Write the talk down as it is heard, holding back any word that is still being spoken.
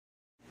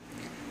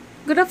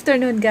Good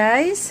afternoon,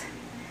 guys.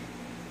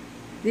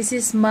 This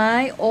is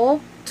my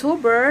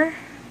October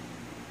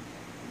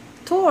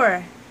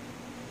tour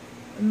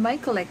in my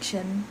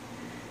collection.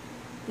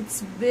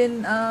 It's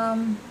been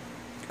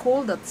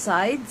cold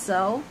outside,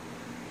 so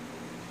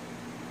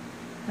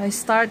I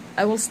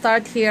will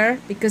start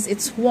here because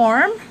it's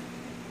warm.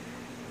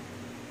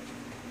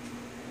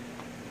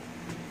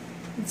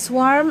 It's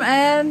warm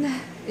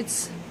and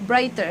it's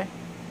brighter.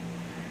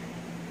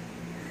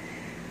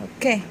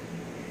 Okay,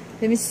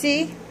 let me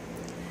see.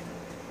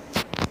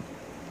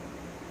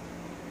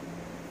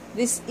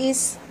 This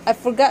is, I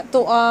forgot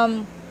to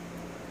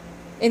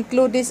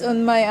include this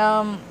on my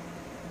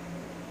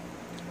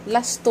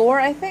last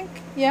tour, I think.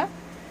 Yeah,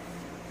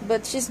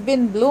 but she's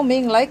been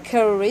blooming like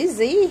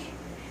crazy.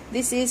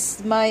 This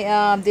is my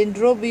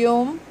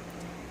Dendrobium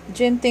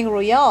Genting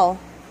Royale.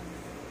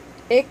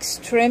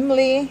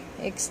 Extremely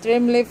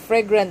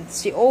fragrant.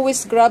 She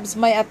always grabs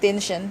my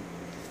attention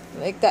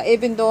like that,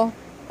 even though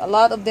a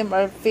lot of them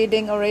are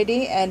fading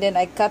already, and then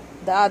I cut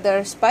the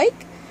other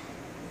spike,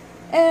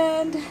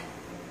 and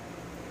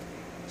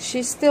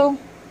she's still,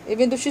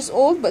 even though she's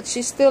old, but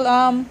she's still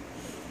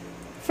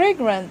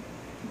fragrant.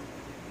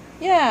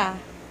 Yeah,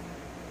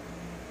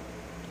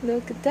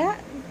 look at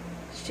that.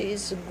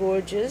 She's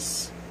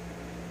gorgeous.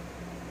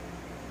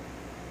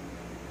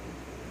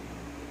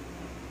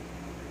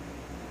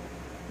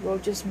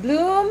 Gorgeous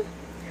bloom.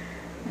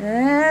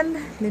 And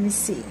let me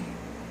see,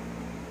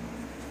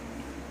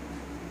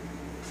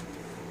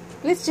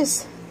 let's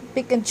just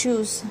pick and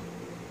choose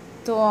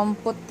to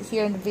put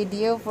here in the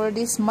video for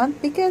this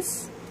month,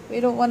 because we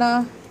don't want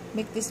to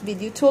make this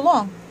video too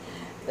long.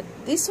 But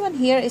this one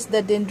here is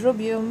the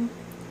Dendrobium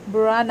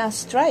Burana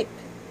stripe.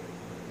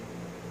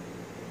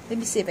 Let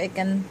me see if I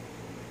can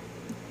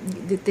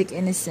detect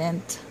any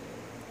scent.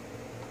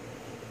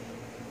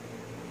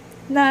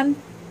 None.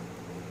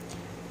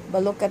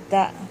 But look at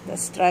that. The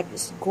stripe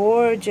is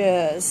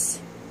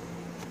gorgeous.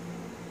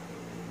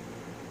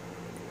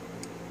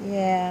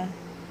 Yeah.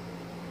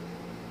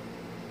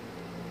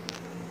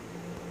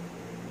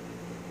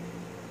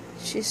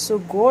 She's so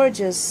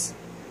gorgeous.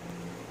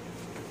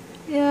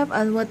 Yep,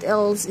 and what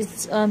else?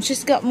 It's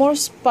she's got more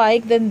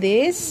spike than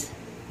this.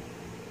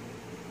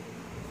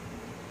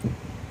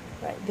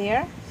 Right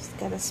there. She's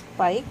got a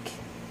spike.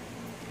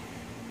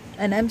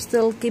 And I'm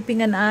still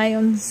keeping an eye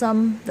on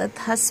some that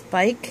has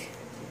spike,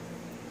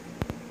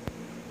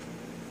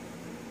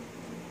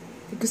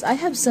 because I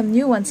have some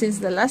new ones since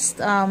the last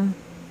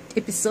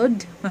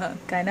episode.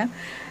 Kinda.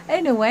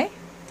 Anyway,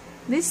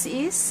 this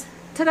is,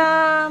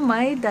 ta-da,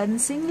 my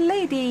dancing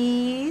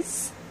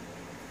ladies.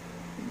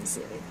 Let me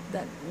see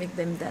that, make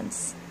them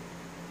dance.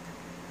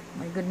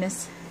 My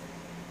goodness.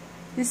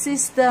 This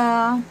is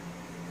the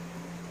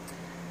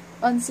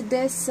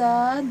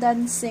Oncidesa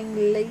dancing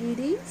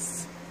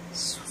ladies.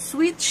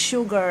 Sweet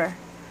Sugar.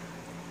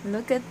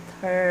 Look at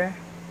her.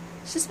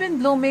 She's been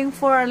blooming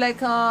for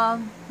like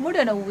more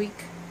than a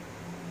week.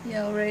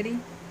 Yeah, already.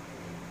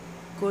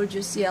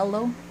 Gorgeous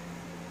yellow.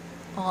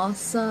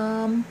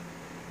 Awesome.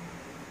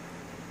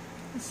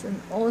 It's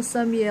an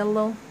awesome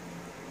yellow.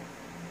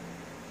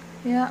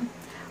 Yeah.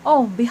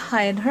 Oh,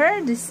 behind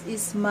her, this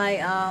is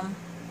my I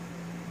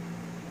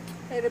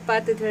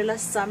repotted her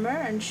last summer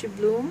and she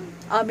bloomed.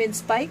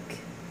 Spike.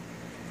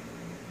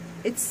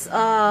 It's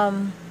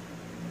the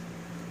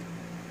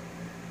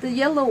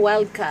yellow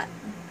wildcat.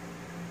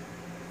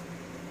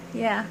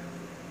 Yeah.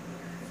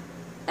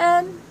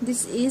 And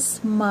this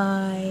is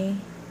my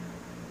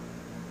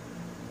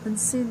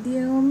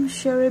Oncidium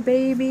Cherry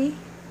Baby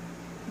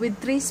with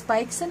 3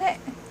 spikes in it.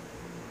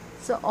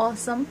 So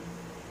awesome.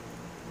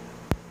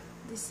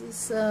 This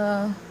is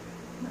another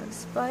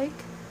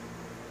spike,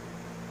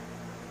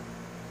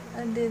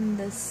 and then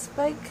the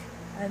spike,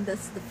 and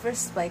that's the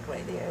first spike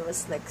right there. It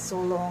was like so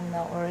long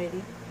now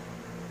already.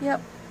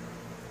 Yep.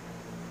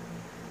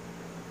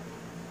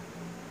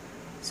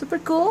 Super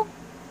cool.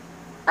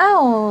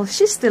 Oh,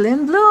 she's still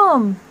in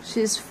bloom.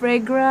 She's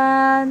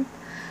fragrant,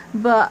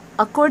 but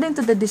according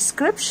to the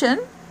description,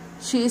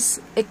 she is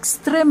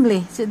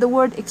extremely, see the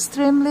word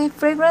extremely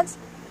fragrant?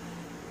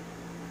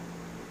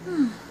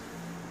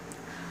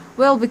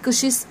 Well, because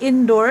she's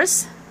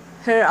indoors,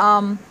 her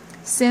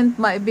scent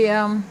might be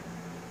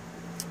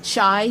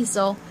shy,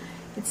 so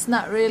it's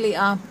not really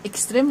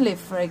extremely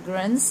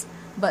fragrance,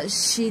 but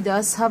she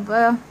does have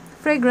a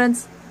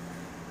fragrance.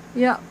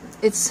 Yeah,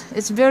 it's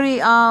very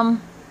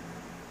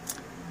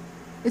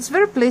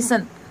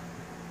pleasant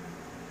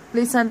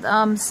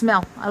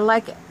smell. I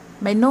like it.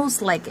 My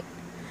nose like it.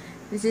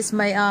 This is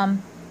my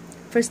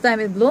first time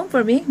it bloomed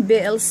for me.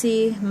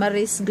 BLC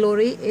Maris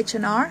Glory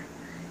H&R.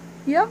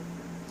 Yep,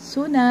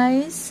 so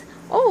nice.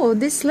 Oh,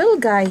 this little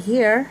guy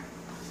here,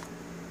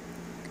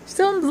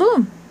 still in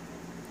bloom.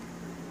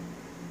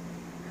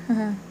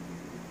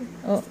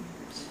 Oh,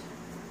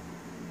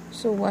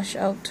 so wash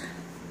out.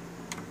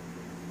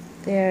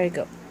 There you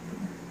go.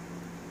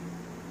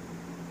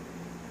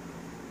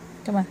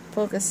 Come on,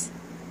 focus.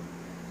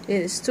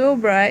 It is too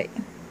bright.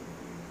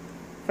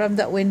 From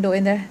that window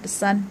in there, the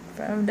sun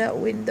from that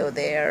window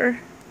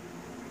there.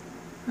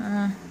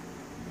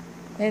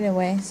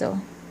 Anyway, so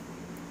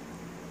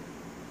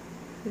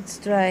let's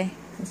try.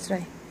 Let's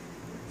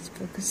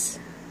focus.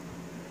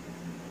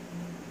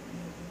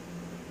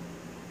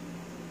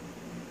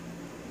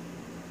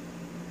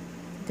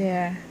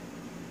 There.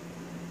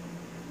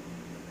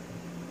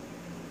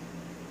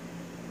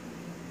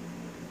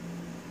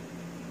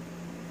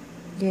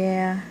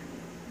 Yeah.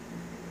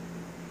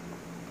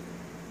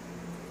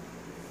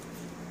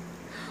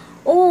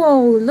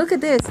 Oh, look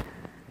at this.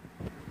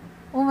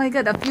 Oh my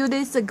god, a few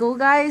days ago,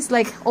 guys,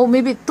 like, oh,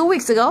 maybe 2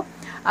 weeks ago,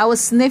 I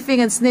was sniffing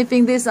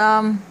this.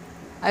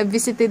 I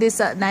visited this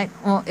at night,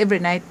 every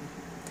night.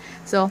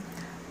 So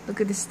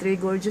look at this three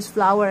gorgeous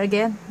flower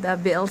again, the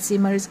BLC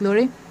Maris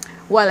Glory.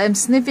 While I'm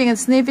sniffing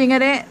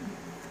at it,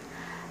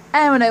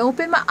 and when I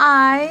opened my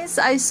eyes,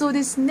 I saw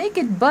this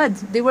naked bud.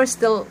 They were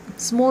still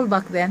small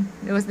back then.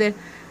 It was there,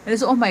 and I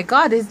said, oh my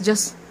god, it's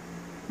just,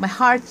 my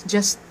heart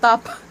just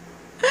stopped.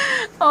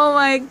 Oh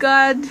my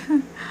god.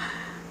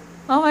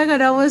 Oh my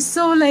god, I was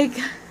so like,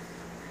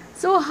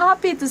 so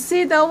happy to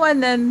see that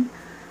one. And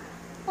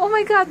oh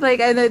my god,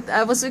 like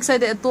I was so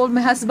excited. I told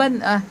my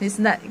husband, he's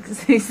not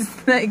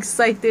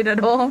excited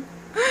at all.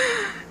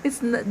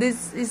 This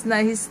is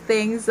not his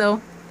thing.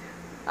 So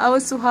I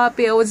was so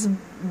happy. I was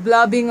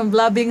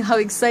blabbing how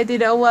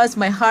excited I was.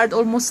 My heart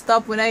almost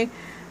stopped when I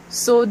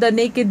saw the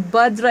naked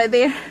bud right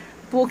there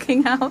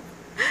poking out.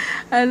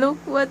 And look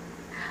what,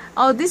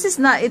 oh, this is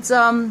not, it's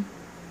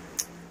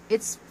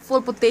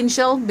full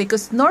potential,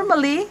 because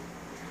normally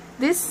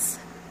this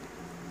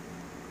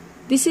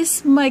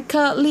is my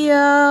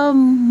Cattleya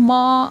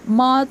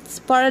moth's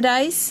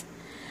paradise,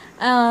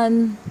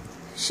 and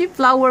she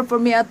flowered for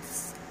me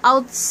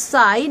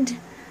outside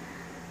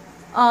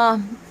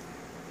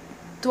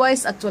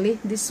twice actually,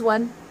 this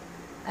one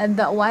and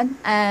that one,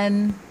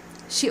 and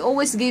she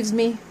always gives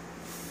me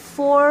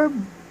 4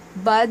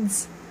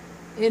 buds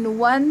in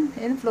one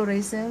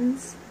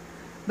inflorescence,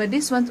 but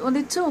this one's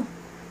only 2.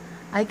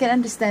 I can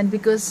understand,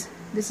 because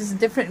this is a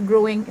different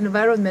growing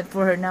environment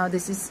for her now.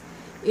 This is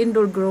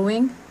indoor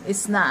growing.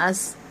 It's not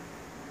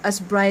as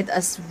bright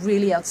as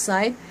really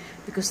outside,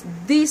 because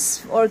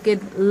this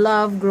orchid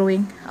love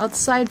growing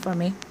outside for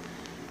me.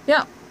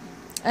 Yeah,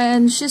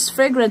 and she's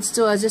fragrant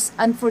too. I just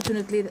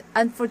unfortunate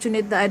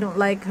that I don't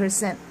like her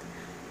scent.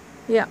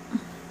 Yeah,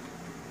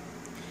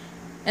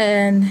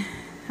 and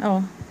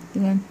oh,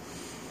 again,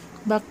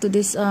 back to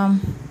this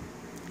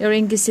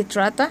Eringi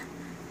citrata,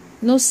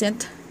 no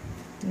scent.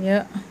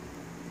 Yeah,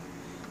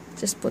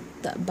 just put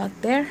that back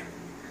there.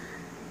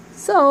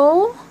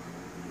 So,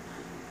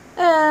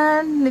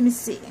 and let me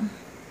see.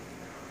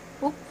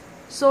 Oh,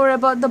 sorry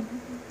about the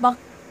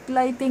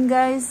backlighting,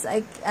 guys.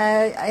 I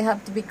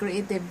have to be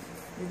creative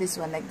with this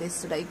one, like this,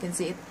 so that you can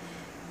see it.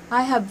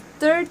 I have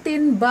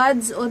 13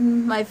 buds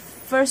on my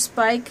first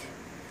spike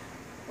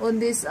on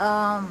this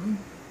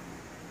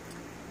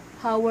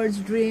Howard's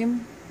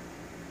Dream,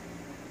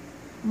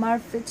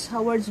 Marfit's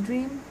Howard's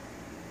Dream.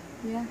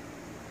 Yeah,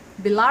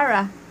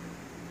 Bilara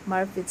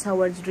Marfit's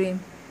Howard's Dream.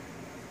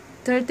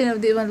 13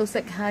 of the one looks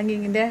like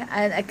hanging in there,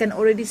 and I can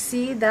already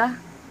see the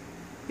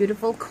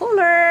beautiful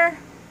color.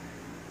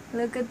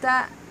 Look at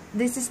that.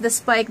 This is the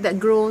spike that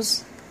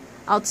grows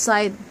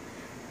outside.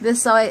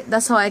 That's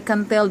how I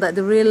can tell that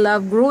they really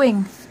love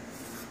growing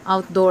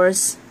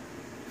outdoors.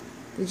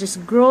 They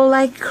just grow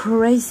like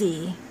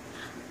crazy.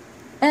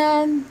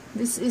 And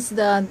this is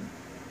the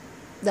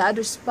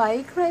other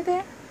spike right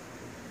there.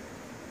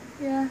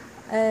 Yeah,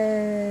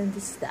 and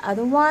this is the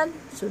other one.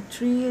 So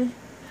 3.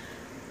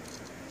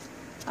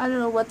 I don't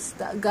know what's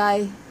that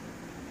guy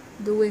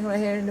doing right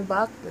here in the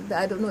back.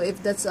 I don't know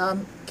if that's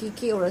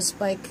Kiki or a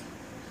spike,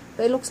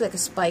 but it looks like a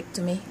spike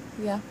to me.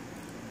 Yeah,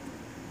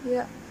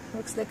 yeah,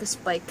 looks like a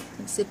spike.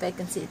 Let's see if I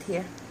can see it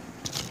here.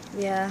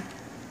 Yeah,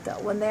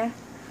 that one there.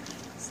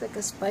 It's like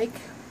a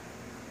spike.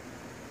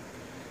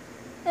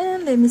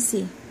 And let me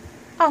see.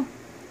 Oh,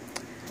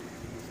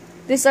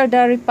 these are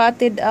the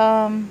repotted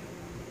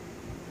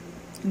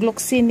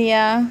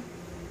Gloxinias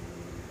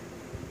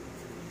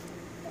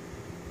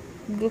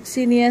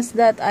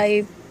that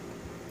I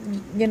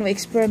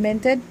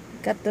experimented.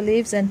 Cut the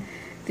leaves, and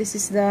this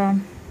is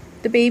the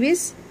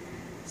babies.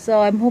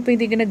 So I'm hoping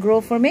they're gonna grow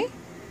for me.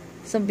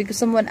 So because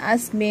someone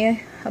asked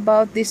me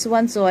about this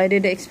one, so I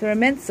did the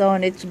experiment. So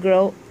and it's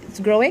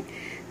growing.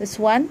 This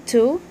 1,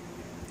 2,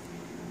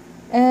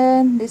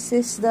 and this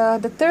is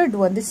the third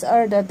one. These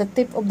are the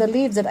tip of the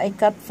leaves that I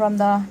cut from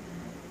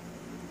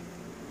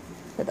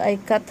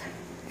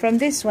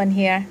this one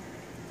here.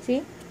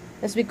 See,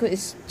 that's because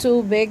it's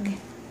too big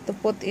to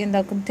put in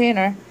the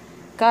container.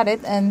 Cut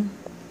it, and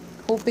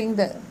hoping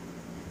that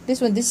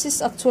this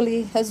is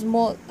actually had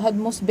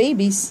most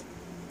babies.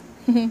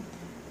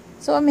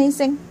 So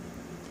amazing.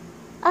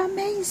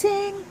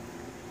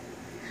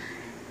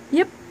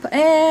 Yep.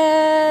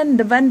 And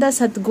the vandas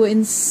had to go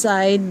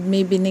inside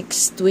maybe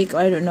next week,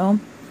 I don't know.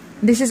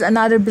 This is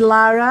another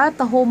Bilara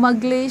Tahoma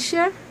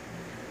Glacier.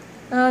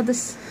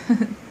 This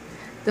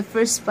the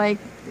first spike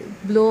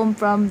bloom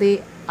from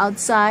the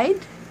outside.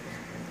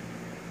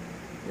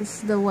 This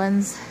is the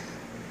ones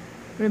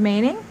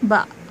remaining,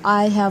 but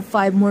I have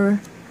 5 more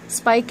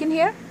spike in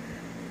here.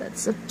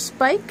 That's a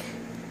spike.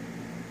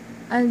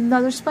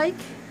 Another spike.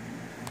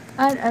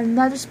 And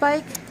another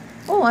spike.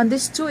 Oh, and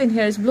this two in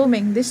here is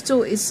blooming. This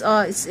two is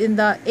it's in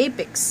the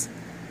apex.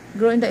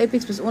 Growing the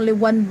apex was only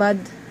one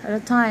bud at a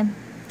time.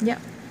 Yeah.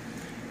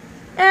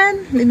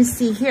 And let me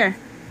see here.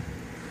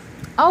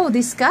 Oh,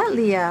 this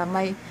Gallia,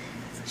 my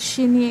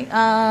Shinying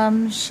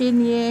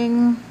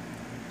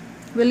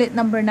Willet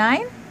number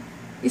 9.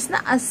 It's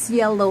not as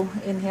yellow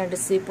in here, the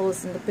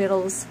sepals and the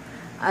petals,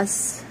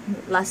 as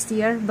last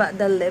year, but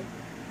the lip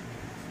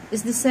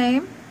is the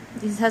same.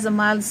 This has a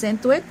mild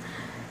scent to it.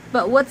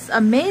 But what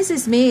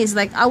amazes me is,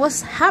 like, I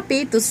was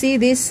happy to see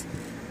this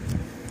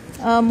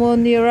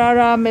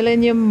Monirara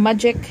Millennium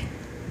Magic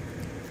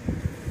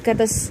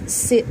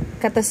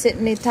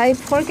Catasitni type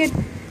orchid,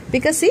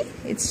 because see,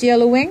 it's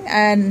yellowing,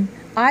 and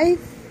I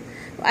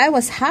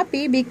was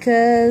happy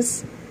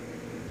because,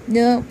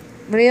 you know,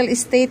 real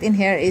estate in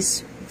here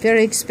is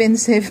very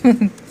expensive.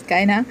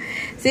 Kinda,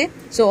 see,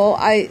 so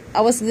I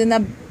was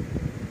gonna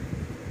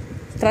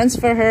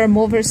transfer her,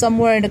 move her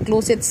somewhere in the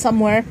closet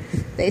somewhere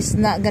that is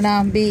not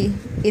gonna be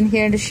in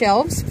here in the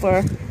shelves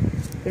for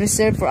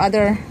reserved for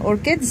other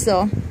orchids.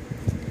 So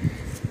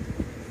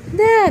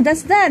yeah,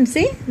 that's done.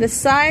 See, the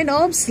sign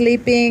of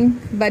sleeping,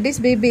 but this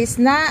baby is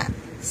not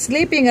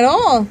sleeping at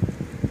all.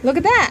 Look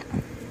at that.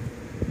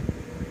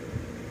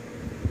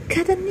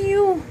 Got a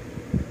new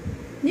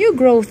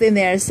growth in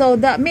there, so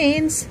that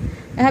means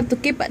I have to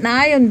keep an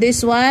eye on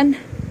this one.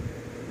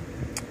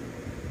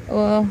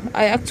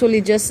 I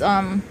actually just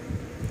 2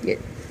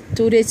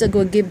 days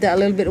ago give that a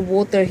little bit of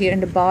water here in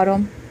the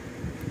bottom,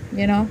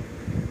 you know.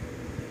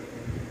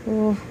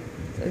 Oh,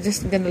 I'm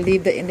just gonna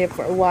leave that in there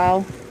for a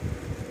while.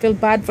 Feel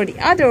bad for the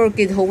other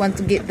orchid who want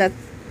to get that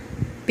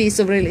piece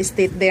of real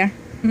estate there.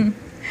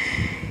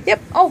 Yep.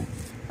 Oh,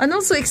 and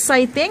also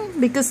exciting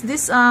because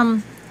this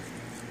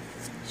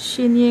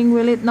Shinying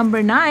Willet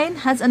number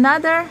 9 has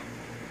another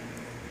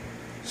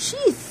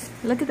sheath.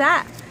 Look at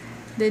that.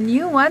 The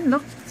new one,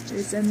 look,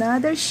 there's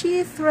another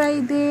sheath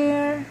right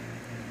there.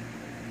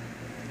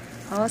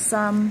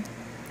 Awesome.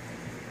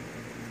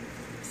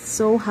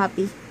 So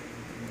happy.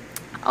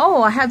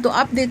 Oh, I have to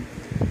update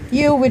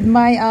you with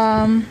my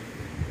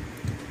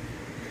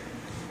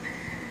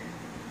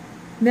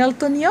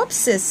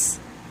Miltoniopsis.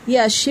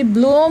 Yeah, she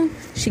bloomed.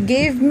 She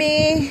gave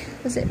me,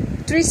 was it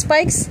 3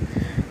 spikes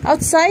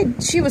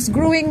outside? She was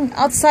growing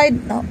outside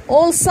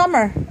all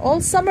summer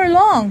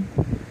long.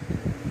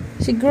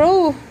 She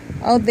grew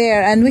out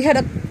there, and we had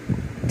a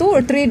 2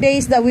 or 3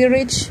 days that we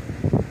reached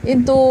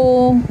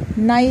into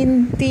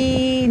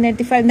 90,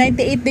 95,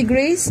 98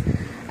 degrees,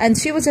 and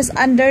she was just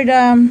under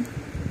the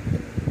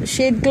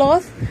shade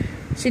cloth.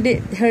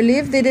 Her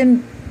leaf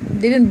didn't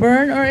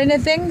burn or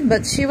anything,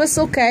 but she was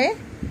okay.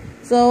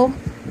 So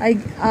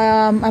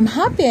I'm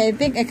happy. I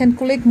think I can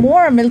collect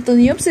more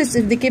Miltoniopsis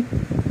if they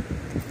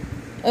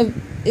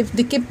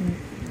keep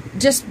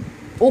just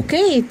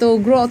okay to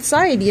grow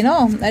outside, you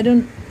know. I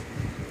don't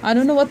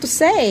know what to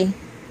say.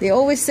 They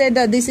always said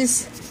that this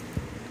is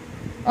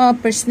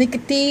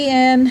persnickety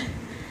and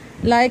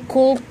like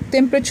cool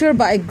temperature,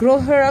 but I grow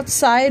her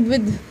outside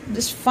with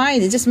just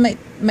fine. It's just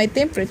my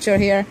temperature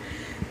here,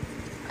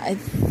 I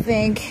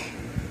think,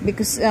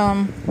 because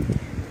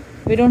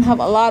we don't have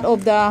a lot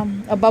of the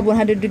above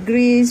 100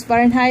 degrees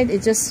Fahrenheit.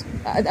 It's just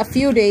a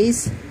few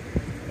days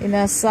in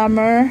the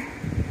summer,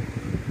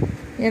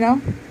 you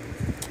know.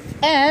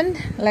 And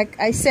like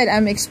I said,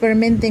 I'm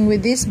experimenting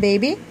with this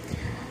baby.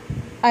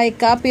 I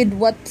copied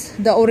what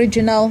the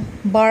original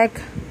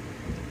bark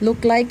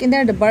looked like in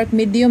there, the bark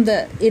medium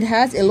that it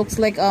has. It looks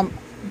like a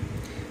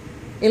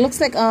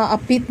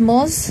peat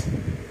moss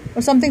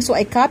or something, so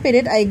I copied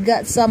it. I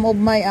got some of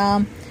my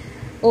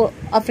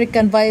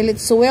African violet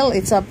soil.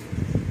 It's a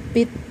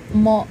peat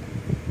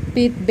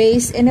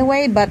base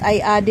anyway, but I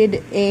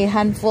added a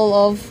handful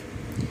of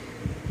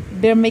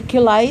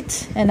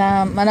vermiculite and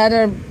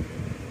another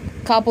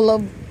couple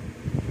of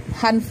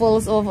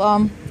handfuls of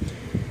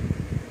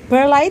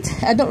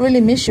perlite. I don't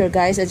really measure,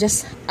 guys. I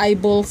just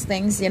eyeball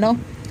things, you know.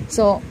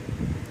 So,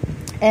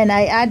 and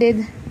I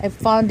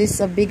found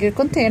this bigger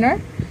container,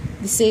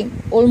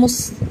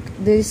 almost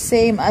the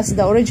same as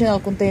the original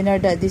container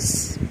that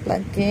this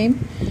plant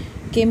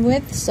came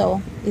with.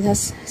 So it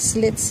has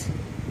slits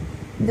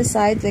in the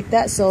side like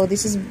that. So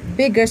this is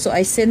bigger, so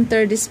I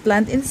center this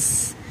plant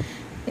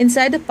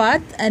inside the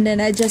pot, and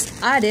then I just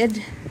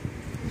added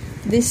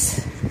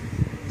this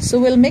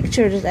soil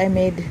mixture that I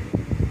made,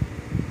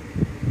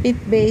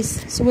 peat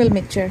based soil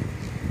mixture,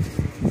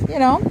 you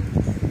know.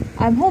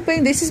 I'm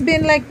hoping this has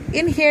been like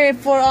in here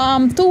for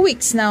 2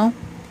 weeks now,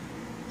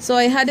 so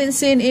I hadn't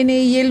seen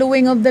any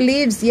yellowing of the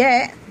leaves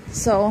yet.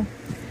 So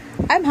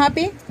I'm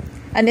happy,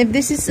 and if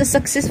this is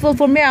successful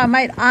for me, I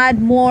might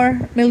add more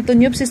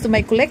Miltoniopsis to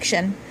my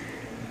collection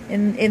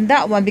in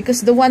that one,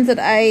 because the ones that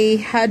I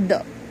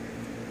had,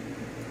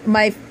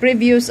 my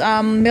previous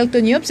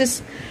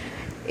Miltoniopsis,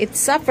 it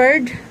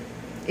suffered.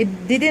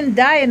 It didn't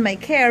die in my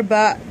care,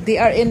 but they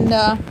are in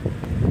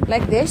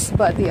like this,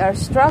 but they are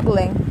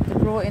struggling to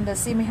grow in the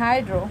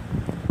semi-hydro.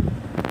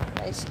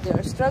 I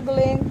they're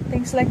struggling,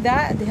 things like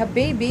that. They have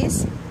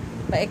babies,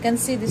 but I can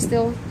see they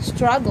still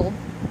struggle.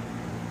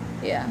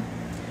 Yeah.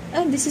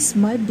 And this is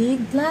my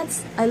big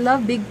plants. I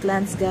love big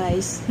plants,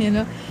 guys. You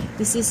know,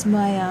 this is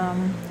my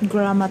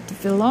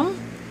grammatophyllum.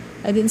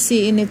 I didn't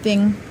see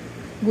anything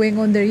going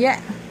on there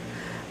yet,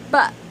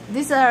 but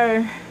these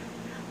are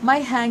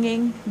my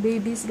hanging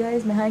babies,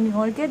 guys, my hanging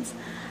orchids.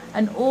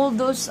 And all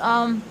those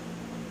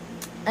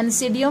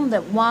Ansidium,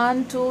 that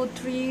 1, 2,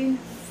 3,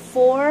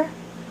 4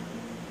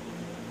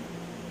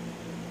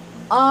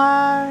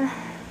 are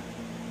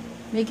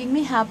making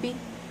me happy.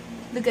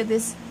 Look at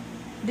this.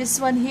 This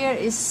one here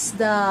is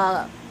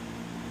the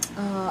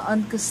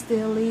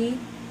Ancastelli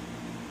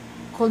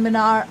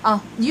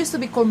Colmenara. Used to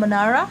be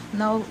Colmenara.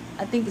 Now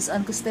I think it's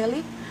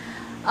Ancastelli.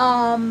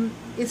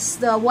 It's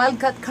the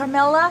Wildcat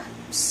Carmela.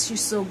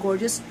 She's so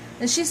gorgeous,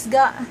 and she's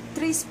got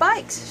 3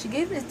 spikes. She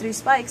gave me 3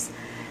 spikes.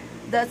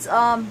 That's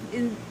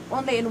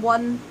only in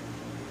one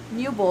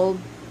new bulb,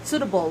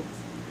 pseudobulb,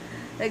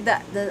 like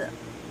that.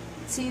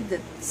 See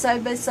the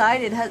side by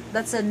side, it has,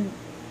 that's a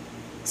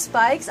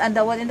spikes, and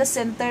the one in the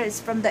center is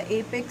from the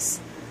apex.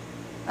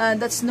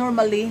 That's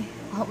normally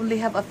only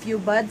have a few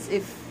buds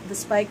if the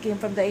spike came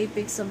from the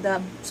apex of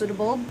the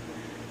pseudobulb.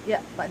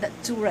 Yeah, but that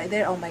 2 right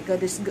there, oh my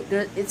god,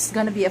 it's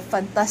gonna be a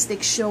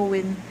fantastic show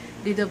in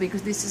Lido,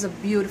 because this is a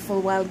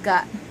beautiful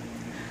wildcat.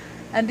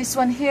 And this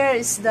one here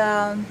is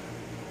the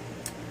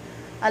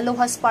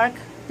Aloha Spark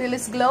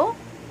Phyllis Glow.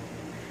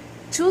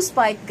 2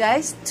 spikes,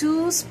 guys,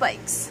 2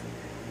 spikes.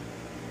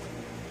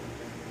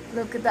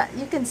 Look at that,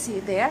 you can see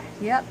it there.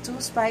 Yeah,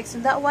 2 spikes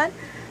in that one.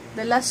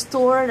 The last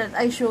tour that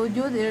I showed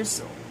you,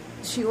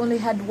 she only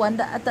had 1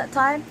 at that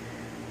time,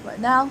 but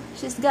now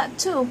she's got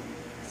 2.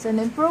 It's an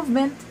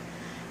improvement.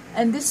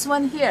 And this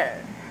one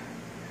here,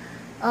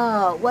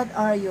 what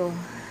are you?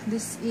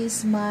 This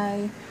is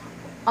my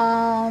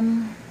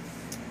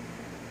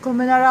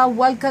Colmenara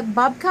Wildcat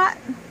Bobcat.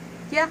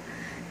 Yeah,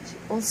 she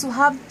also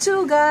have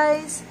 2,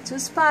 guys, 2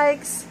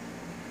 spikes.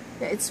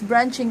 Yeah, it's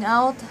branching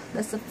out.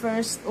 That's the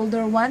first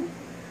older one.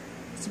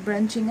 It's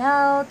branching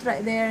out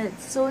right there.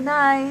 It's so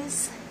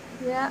nice.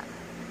 Yeah.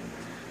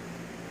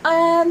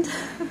 And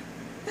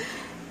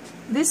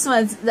this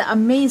one's the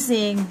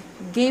amazing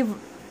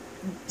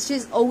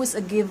she's always a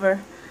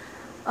giver.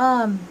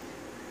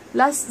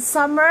 Last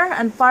summer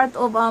and part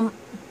of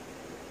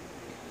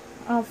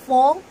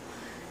fall,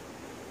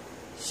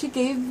 she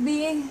gave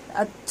me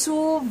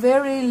 2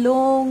 very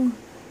long,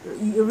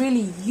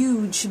 really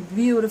huge,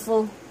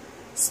 beautiful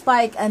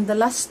spike. And the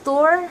last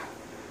tour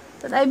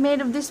that I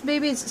made of this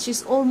baby,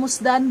 she's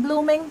almost done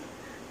blooming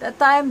that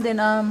time. Then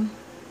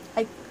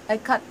I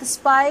cut the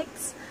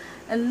spikes,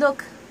 and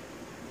look,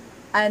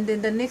 and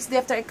then the next day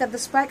after I cut the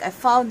spike, I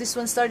found this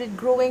one started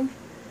growing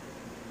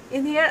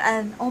in here,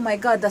 and oh my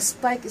god, the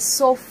spike is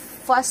so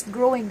fast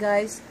growing,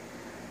 guys.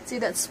 See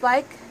that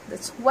spike?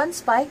 That's 1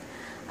 spike.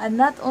 And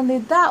not only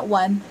that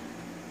one,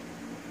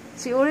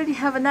 she already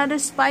have another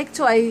spike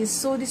too. I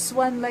saw this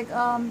one like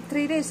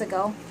 3 days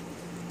ago.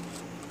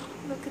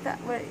 Look at that.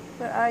 Where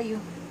are you?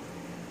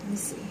 Let me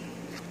see.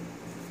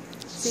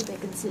 See if I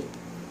can see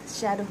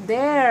shadow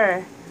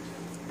there.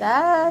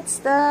 That's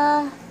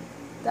that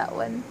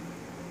one.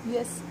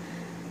 Yes,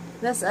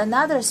 that's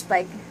another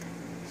spike.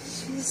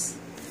 She's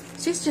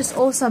just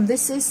awesome.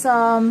 This is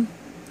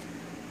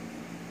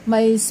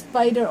my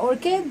spider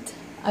orchid.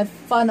 I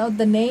found out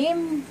the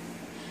name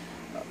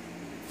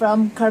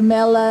from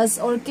Carmela's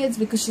Orchids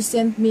because she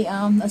sent me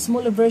a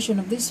smaller version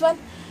of this one.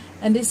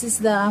 And this is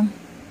the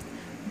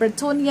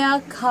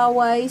Bretonia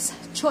Kawaii's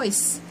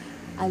Choice.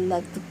 I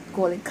like to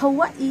call it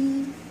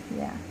kawaii.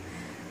 Yeah,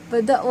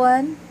 but that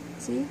one,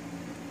 see,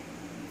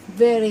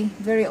 very,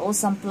 very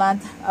awesome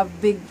plant. A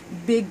big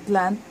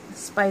plant,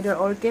 spider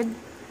orchid.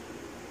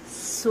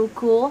 So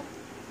cool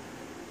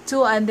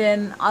too. And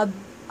then I'm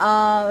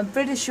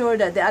pretty sure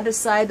that the other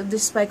side of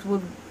this spike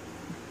will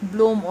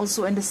bloom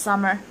also in the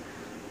summer.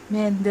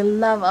 Man, they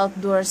love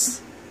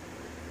outdoors.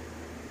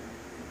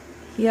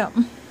 Yeah.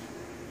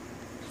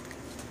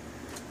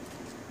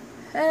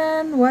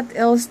 And what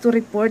else to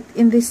report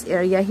in this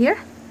area here?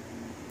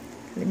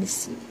 Let me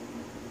see.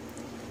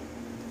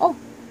 Oh,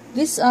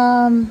 this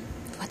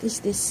what is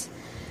this?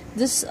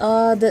 This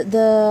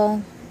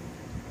the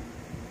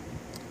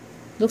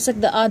looks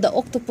like the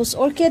octopus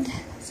orchid.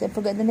 So I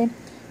forgot the name.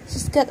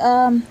 She's got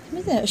a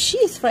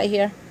sheath right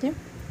here. Yeah.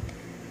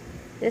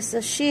 There's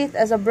a sheath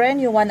as a brand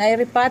new one. I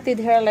repotted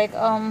her like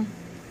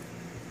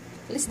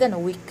less than a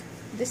week.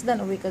 Less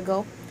than a week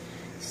ago.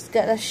 She's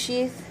got a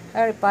sheath.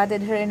 I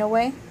repotted her in a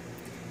way.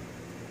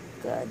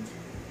 Good.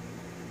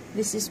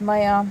 This is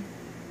my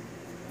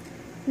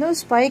no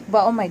spike,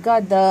 but oh my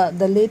god,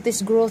 the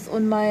latest growth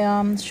on my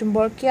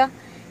Schomburgkia.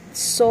 It's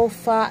so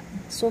fat,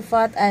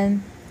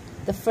 and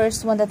the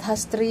first one that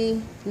has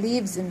 3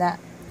 leaves in that.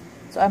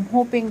 So I'm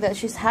hoping that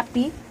she's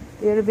happy.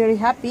 Very, very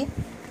happy.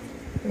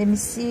 Let me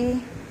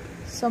see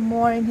some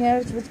more in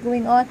here. What's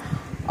going on?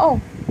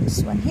 Oh,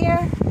 this one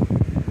here.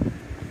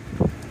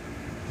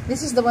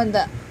 This is the one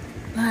that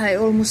I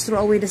almost threw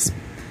away. This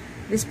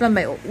plant,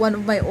 one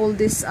of my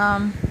oldest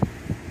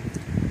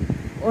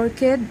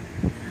orchid,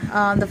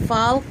 the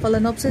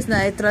phalaenopsis, na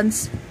I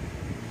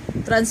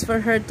transfer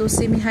her to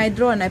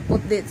semi-hydro, and I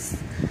put this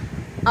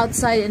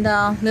outside in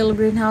the little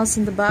greenhouse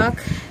in the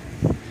back.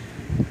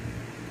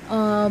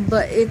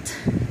 But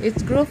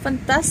it grew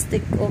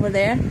fantastic over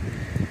there,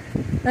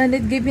 and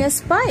it gave me a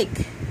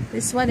spike.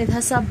 This one, it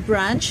has a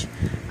branch,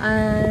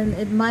 and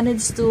it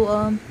managed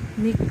to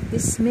make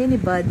this many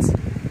buds.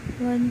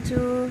 1,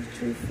 2,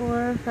 3,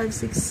 4, 5,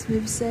 6,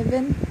 maybe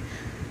 7.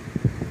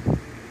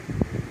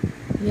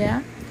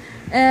 Yeah,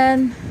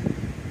 and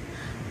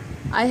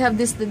I have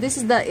this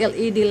is the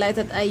LED light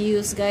that I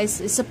use,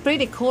 guys. It's a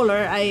pretty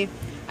color. I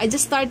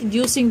just started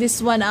using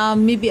this one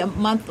maybe a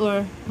month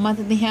or month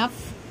and a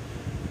half.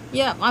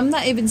 Yeah, I'm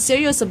not even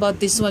serious about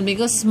this one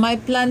because my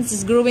plants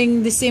is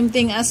growing the same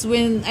thing as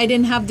when I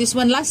didn't have this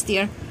one last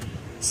year.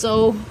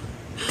 So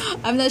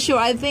I'm not sure.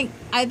 I think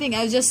I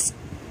just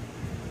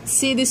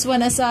see this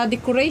one as a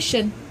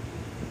decoration.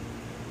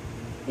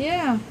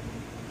 Yeah.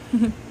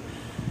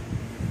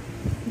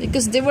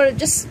 Because they were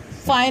just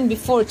fine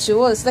before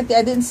too. It's like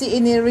I didn't see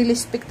any really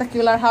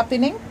spectacular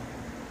happening.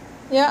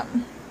 Yeah.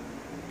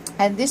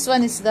 And this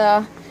one is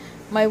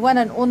my one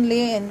and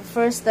only. And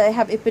first I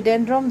have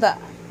epidendrum that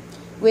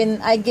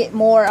when I get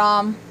more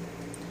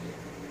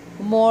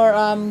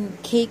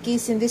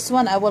cakeys in this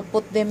one, I will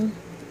put them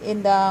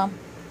in the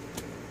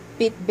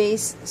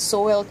peat-based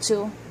soil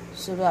too,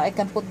 so that I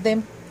can put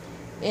them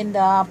in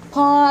the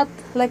pot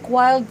like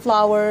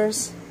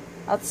wildflowers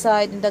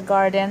outside in the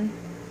garden.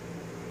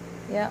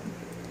 Yeah,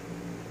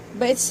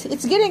 but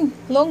it's getting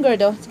longer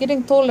though. It's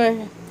getting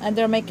taller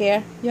under my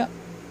care. Yeah.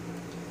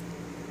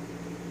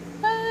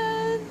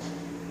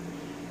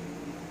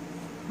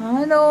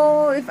 I don't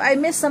know if I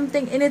missed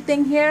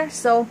anything here,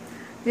 so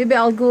maybe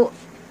I'll go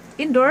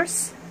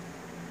indoors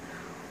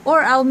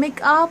or I'll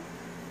make up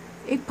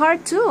a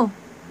part 2.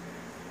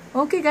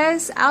 Okay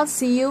guys, I'll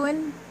see you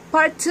in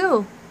part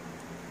 2.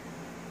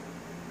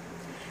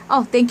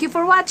 Oh, thank you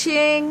for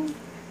watching.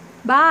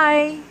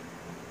 Bye.